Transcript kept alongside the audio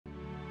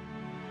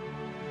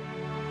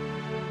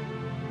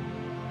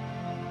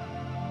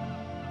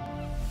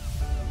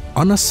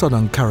On a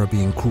Southern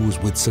Caribbean cruise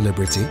with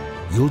Celebrity,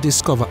 you'll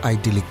discover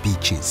idyllic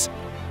beaches,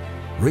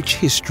 rich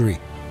history,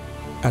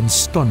 and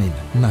stunning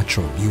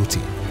natural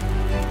beauty.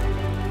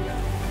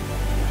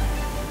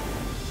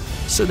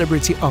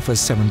 Celebrity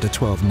offers 7 to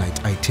 12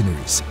 night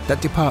itineraries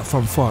that depart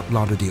from Fort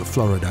Lauderdale,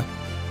 Florida,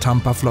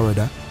 Tampa,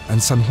 Florida,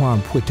 and San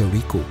Juan, Puerto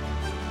Rico.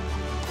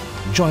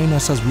 Join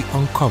us as we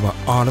uncover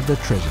all of the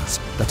treasures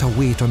that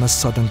await on a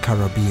Southern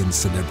Caribbean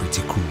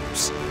Celebrity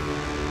cruise.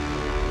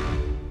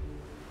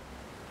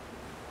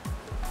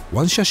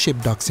 Once your ship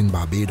docks in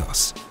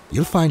Barbados,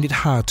 you'll find it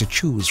hard to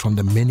choose from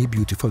the many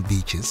beautiful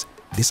beaches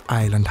this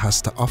island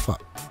has to offer.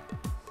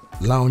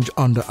 Lounge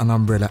under an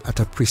umbrella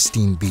at a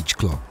pristine beach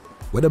club,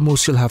 where the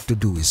most you'll have to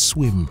do is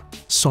swim,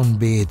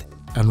 sunbathe,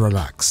 and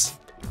relax.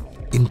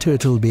 In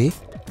Turtle Bay,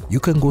 you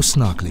can go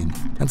snorkeling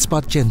and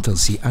spot gentle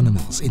sea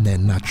animals in their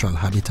natural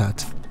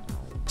habitat.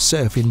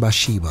 Surf in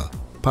Bathsheba,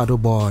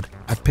 paddleboard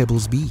at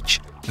Pebbles Beach,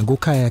 and go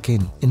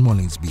kayaking in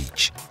Mullins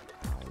Beach.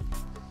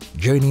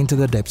 Journey into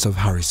the depths of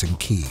Harrison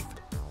Cave,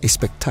 a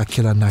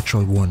spectacular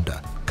natural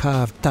wonder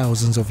carved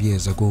thousands of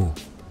years ago.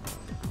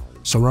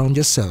 Surround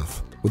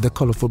yourself with the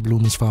colorful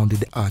blooms found in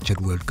the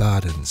Orchard World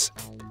Gardens,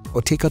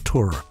 or take a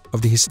tour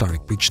of the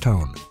historic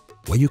Bridgetown,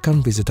 where you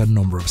can visit a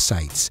number of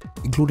sites,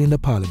 including the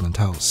Parliament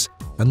House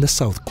and the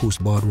South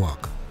Coast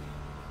Boardwalk.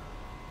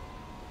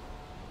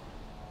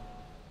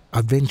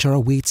 Adventure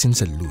awaits in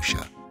St.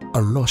 Lucia,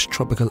 a lush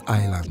tropical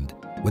island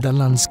with a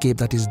landscape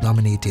that is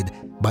dominated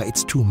by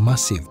its two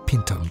massive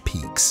Piton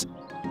peaks.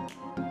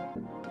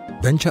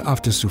 Venture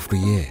after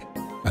Soufriere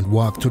and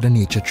walk through the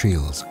nature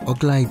trails or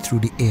glide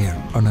through the air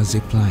on a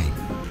zip line.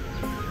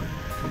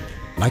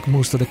 Like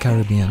most of the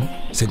Caribbean,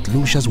 St.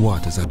 Lucia's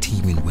waters are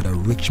teeming with a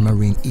rich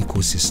marine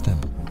ecosystem.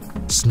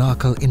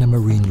 Snorkel in a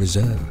marine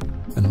reserve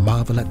and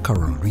marvel at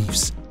coral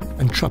reefs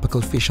and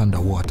tropical fish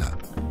underwater.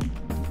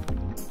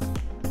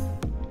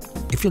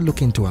 If you're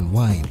looking to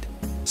unwind,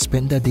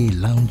 spend a day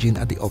lounging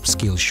at the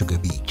upscale Sugar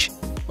Beach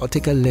or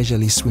take a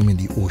leisurely swim in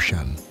the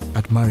ocean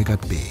at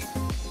Marigot Bay.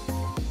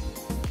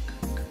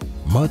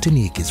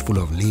 Martinique is full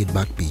of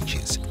laid-back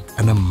beaches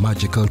and a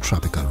magical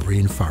tropical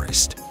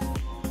rainforest.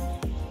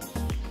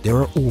 There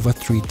are over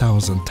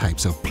 3,000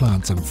 types of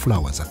plants and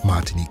flowers at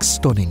Martinique's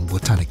stunning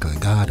botanical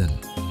garden,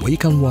 where you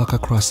can walk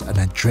across an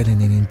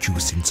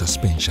adrenaline-inducing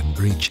suspension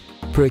bridge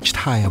perched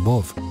high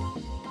above.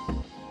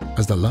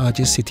 As the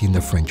largest city in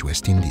the French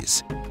West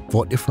Indies,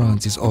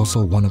 Fort-de-France is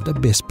also one of the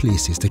best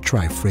places to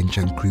try French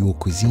and Creole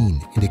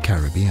cuisine in the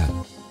Caribbean.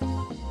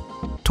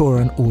 Tour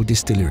an old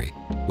distillery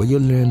where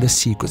you'll learn the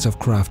secrets of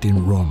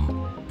crafting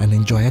rum and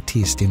enjoy a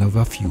tasting of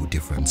a few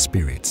different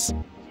spirits.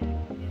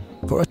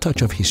 For a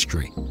touch of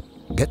history,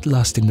 get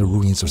lost in the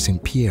ruins of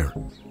St. Pierre,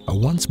 a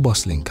once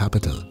bustling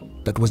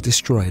capital that was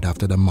destroyed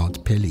after the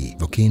Mount Pelée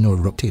volcano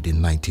erupted in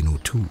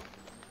 1902.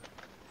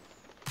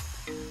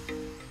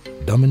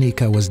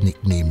 Dominica was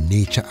nicknamed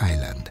Nature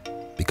Island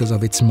because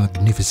of its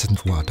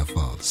magnificent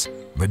waterfalls,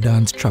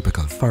 verdant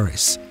tropical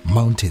forests,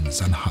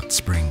 mountains, and hot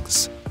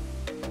springs.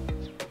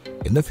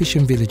 In the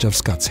fishing village of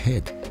Scott's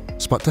Head,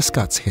 spot the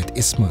Scott's Head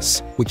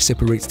Isthmus, which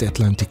separates the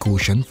Atlantic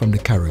Ocean from the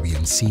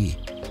Caribbean Sea.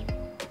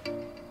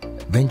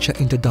 Venture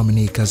into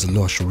Dominica's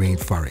lush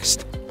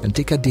rainforest and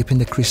take a dip in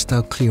the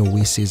crystal clear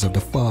oases of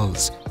the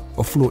falls,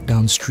 or float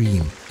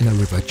downstream in a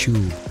river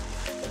tube.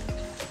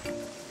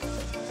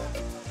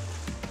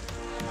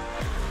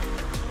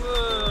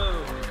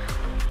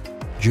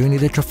 Journey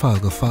the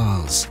Trafalgar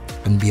Falls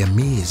and be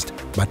amazed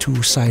by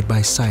two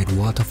side-by-side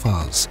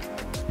waterfalls,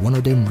 one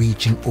of them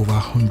reaching over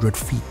 100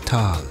 feet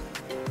tall.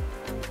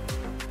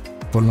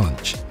 For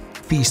lunch,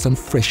 feast on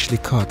freshly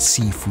caught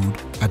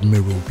seafood at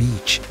Miro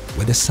Beach,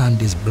 where the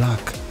sand is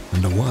black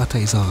and the water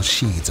is all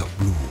shades of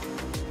blue.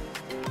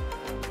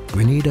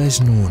 Grenada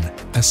is known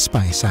as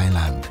Spice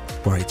Island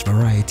for its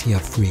variety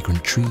of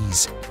fragrant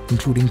trees,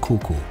 including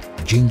cocoa,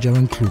 ginger,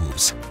 and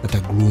cloves that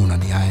are grown on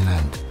the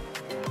island.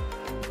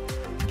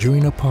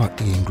 During a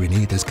party in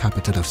Grenada's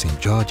capital of St.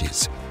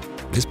 George's,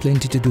 there's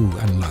plenty to do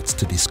and lots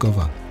to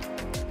discover.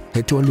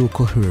 Head to a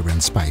local herb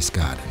and spice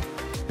garden,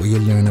 where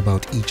you'll learn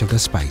about each of the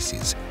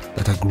spices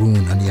that are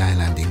grown on the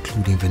island,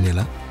 including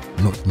vanilla,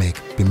 nutmeg,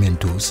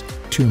 pimentos,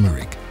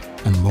 turmeric,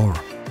 and more.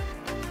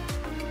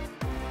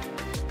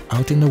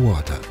 Out in the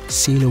water,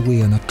 sail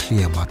away on a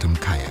clear-bottom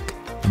kayak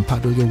and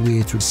paddle your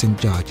way through St.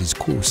 George's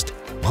coast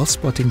while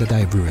spotting the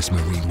diverse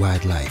marine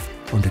wildlife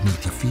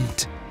underneath your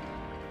feet.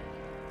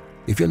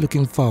 If you're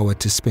looking forward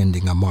to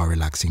spending a more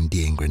relaxing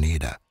day in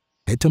Grenada,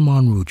 head to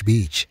Montrouge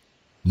Beach,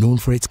 known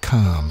for its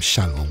calm,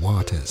 shallow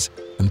waters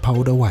and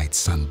powder white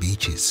sand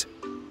beaches.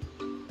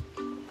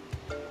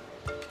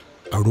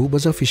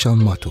 Aruba's official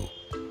motto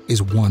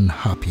is "One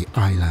Happy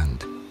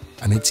Island,"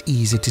 and it's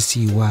easy to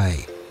see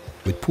why,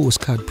 with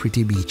postcard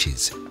pretty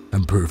beaches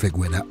and perfect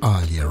weather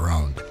all year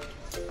round.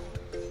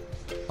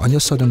 On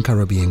your Southern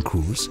Caribbean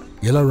cruise,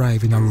 you'll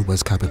arrive in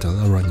Aruba's capital,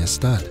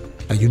 Oranjestad,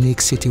 a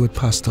unique city with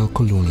pastel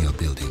colonial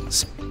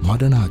buildings,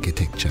 modern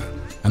architecture,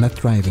 and a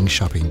thriving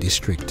shopping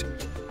district.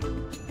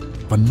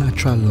 For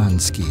natural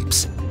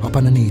landscapes, hop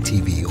on an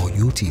ATV or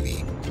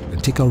UTV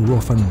and take a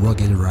rough and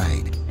rugged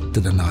ride to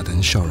the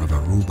northern shore of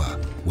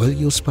Aruba, well,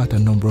 you'll spot a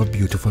number of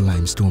beautiful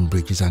limestone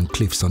bridges and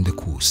cliffs on the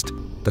coast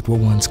that were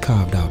once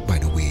carved out by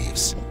the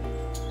waves.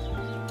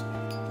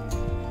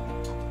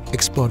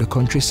 Explore the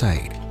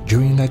countryside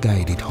during a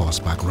guided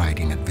horseback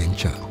riding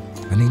adventure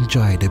and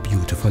enjoy the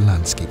beautiful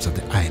landscapes of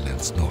the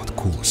island's north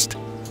coast.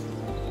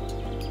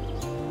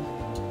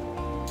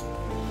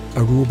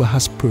 Aruba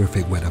has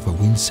perfect weather for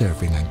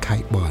windsurfing and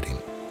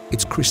kiteboarding.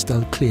 Its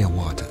crystal clear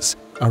waters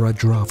are a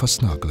draw for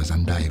snorkelers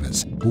and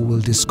divers who will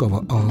discover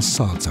all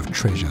sorts of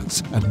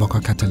treasures at Boca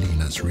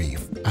Catalina's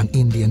Reef, an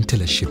Indian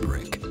tiller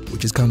shipwreck,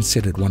 which is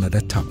considered one of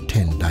the top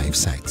 10 dive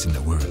sites in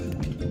the world.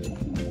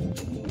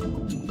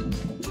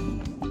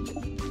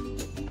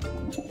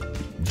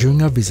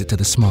 During a visit to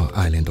the small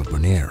island of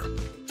Bonaire,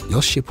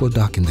 your ship will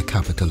dock in the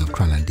capital of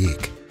Grenada.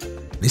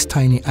 This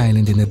tiny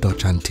island in the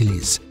Dutch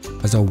Antilles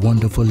has a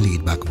wonderful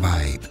laid-back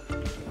vibe.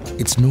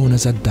 It's known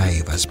as a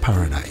diver's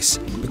paradise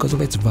because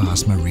of its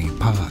vast marine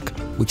park,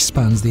 which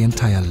spans the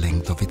entire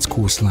length of its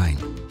coastline.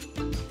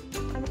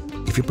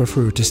 If you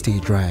prefer to stay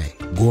dry,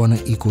 go on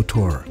an eco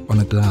tour on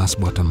a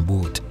glass-bottom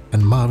boat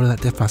and marvel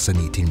at the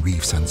fascinating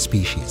reefs and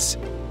species.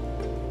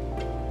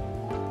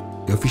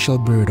 The official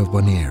bird of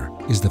Bonaire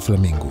is the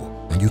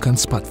flamingo, and you can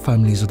spot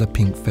families of the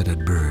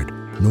pink-feathered bird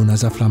known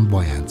as a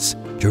flamboyance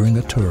during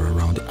a tour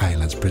around the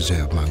island's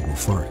preserved mangrove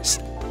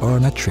forest or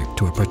on a trip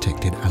to a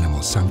protected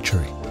animal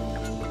sanctuary.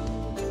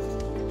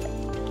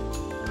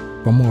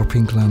 For more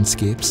pink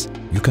landscapes,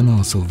 you can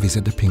also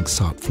visit the pink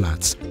salt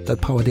flats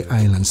that power the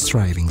island's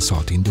thriving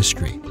salt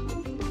industry.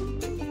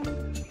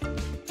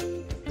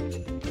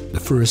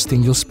 The first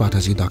thing you'll spot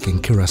as you dock in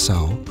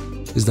Curacao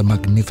is the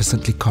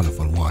magnificently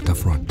colorful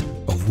waterfront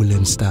of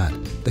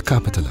Willemstad, the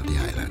capital of the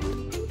island.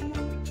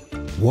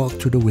 Walk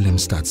through the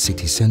Willemstad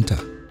city center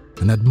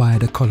and admire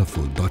the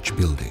colorful Dutch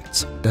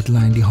buildings that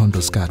line the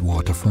Hondelstad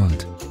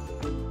waterfront.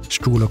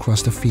 Stroll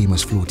across the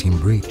famous floating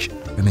bridge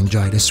and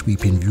enjoy the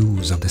sweeping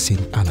views of the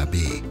St. Anna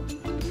Bay.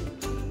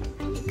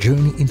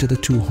 Journey into the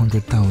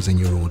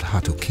 200,000-year-old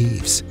Hato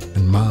Caves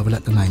and marvel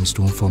at the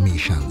limestone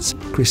formations,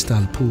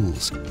 crystal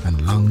pools,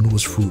 and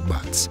long-nosed fruit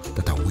bats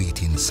that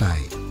await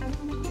inside.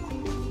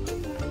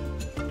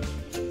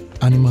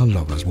 Animal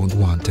lovers won't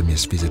want to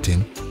miss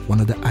visiting one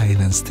of the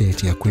island's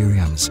 30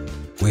 aquariums,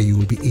 where you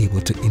will be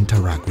able to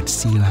interact with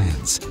sea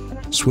lions,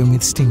 swim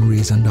with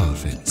stingrays and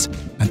dolphins,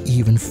 and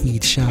even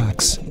feed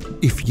sharks,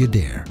 if you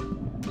dare.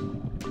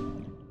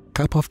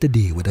 Cap off the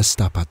day with a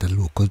stop at the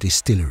local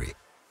distillery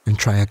and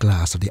try a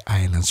glass of the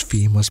island's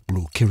famous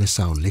blue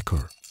Curacao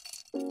liquor.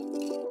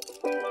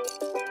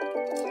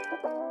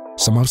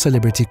 Some of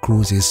Celebrity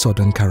Cruises'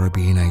 Southern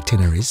Caribbean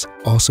itineraries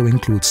also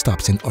include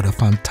stops in other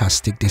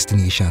fantastic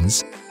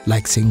destinations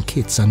like St.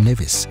 Kitts and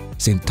Nevis,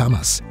 St.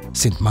 Thomas,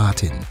 St.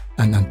 Martin,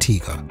 and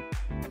Antigua.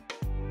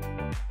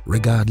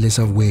 Regardless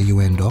of where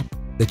you end up,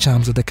 the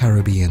charms of the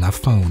Caribbean are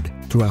found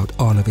throughout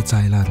all of its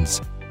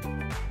islands.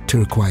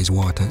 Turquoise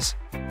waters,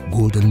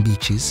 golden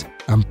beaches,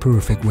 and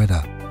perfect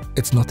weather.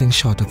 It's nothing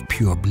short of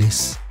pure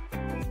bliss.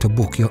 To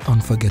book your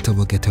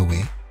unforgettable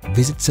getaway,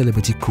 visit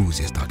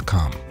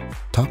celebritycruises.com.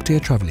 Talk to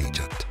your travel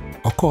agent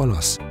or call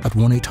us at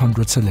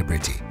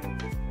 1-800-CELEBRITY.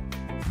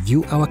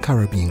 View our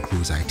Caribbean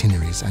cruise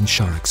itineraries and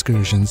shore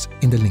excursions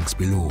in the links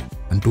below,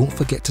 and don't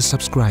forget to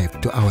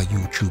subscribe to our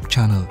YouTube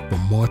channel for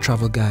more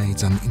travel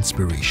guides and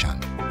inspiration.